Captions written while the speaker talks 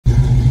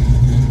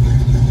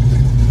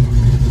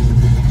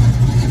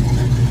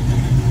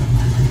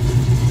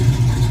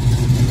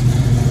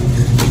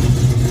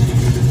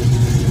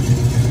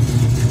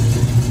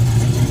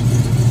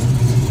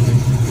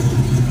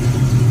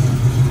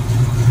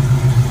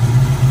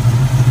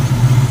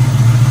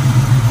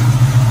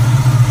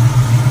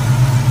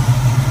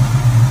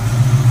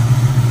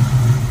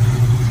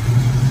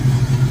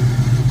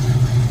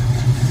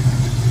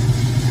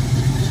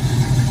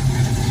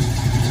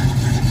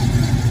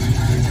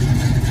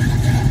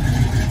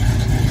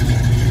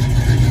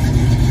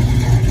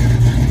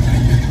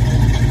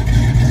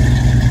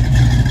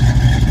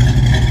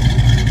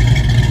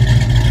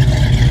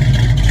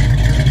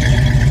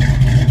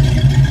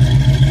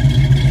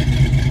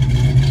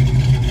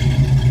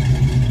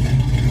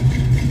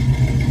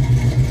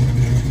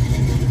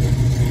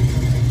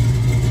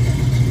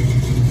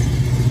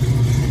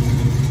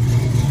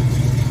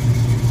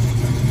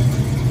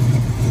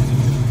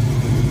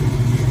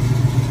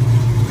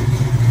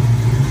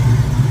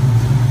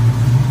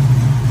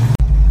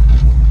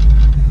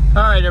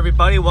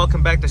everybody,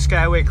 welcome back to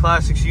Skyway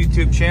Classics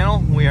YouTube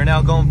channel. We are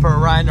now going for a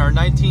ride in our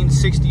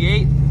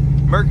 1968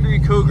 Mercury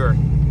Cougar.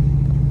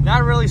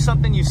 Not really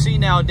something you see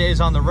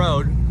nowadays on the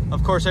road.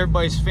 Of course,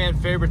 everybody's fan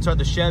favorites are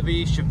the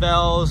Chevy,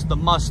 Chevelles, the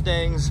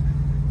Mustangs,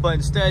 but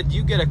instead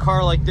you get a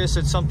car like this.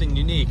 It's something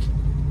unique.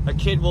 A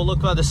kid will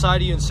look by the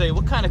side of you and say,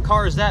 "What kind of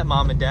car is that,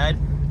 Mom and Dad?"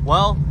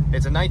 Well,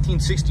 it's a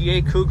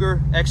 1968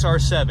 Cougar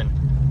XR7.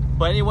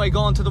 But anyway,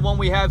 going to the one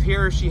we have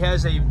here, she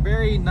has a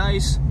very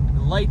nice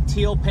light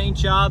teal paint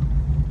job,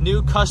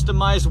 new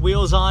customized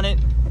wheels on it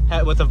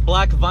with a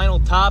black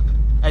vinyl top.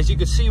 As you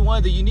can see, one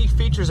of the unique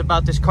features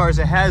about this car is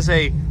it has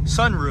a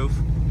sunroof.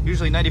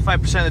 Usually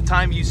 95% of the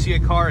time you see a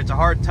car, it's a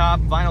hard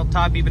top, vinyl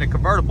top, even a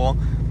convertible,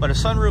 but a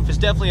sunroof is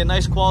definitely a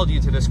nice quality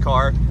to this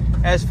car.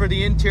 As for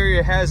the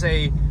interior, it has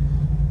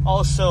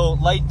also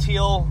light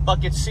teal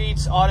bucket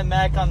seats,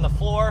 automatic on the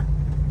floor,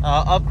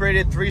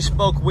 upgraded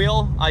 3-spoke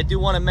wheel. I do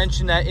want to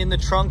mention that in the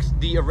trunk,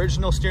 the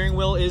original steering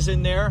wheel is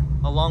in there,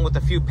 along with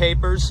a few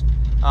papers,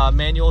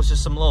 manuals,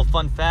 just some little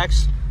fun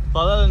facts. But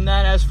other than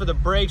that, as for the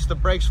brakes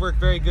work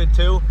very good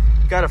too.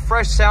 Got a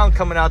fresh sound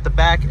coming out the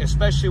back,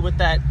 especially with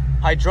that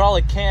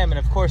hydraulic cam. And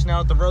of course,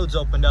 now that the road's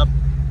opened up,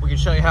 we can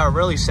show you how it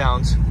really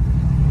sounds.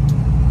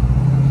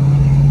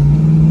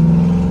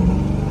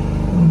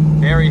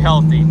 Very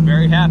healthy,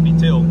 very happy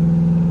too.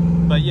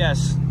 But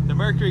yes, the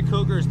Mercury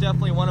Cougar is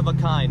definitely one of a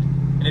kind.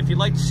 And if you'd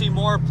like to see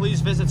more,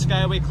 please visit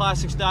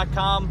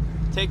skywayclassics.com.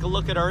 Take a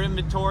look at our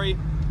inventory.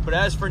 But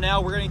as for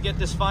now, we're going to get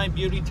this fine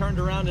beauty turned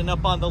around and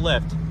up on the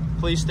lift.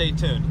 Please stay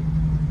tuned.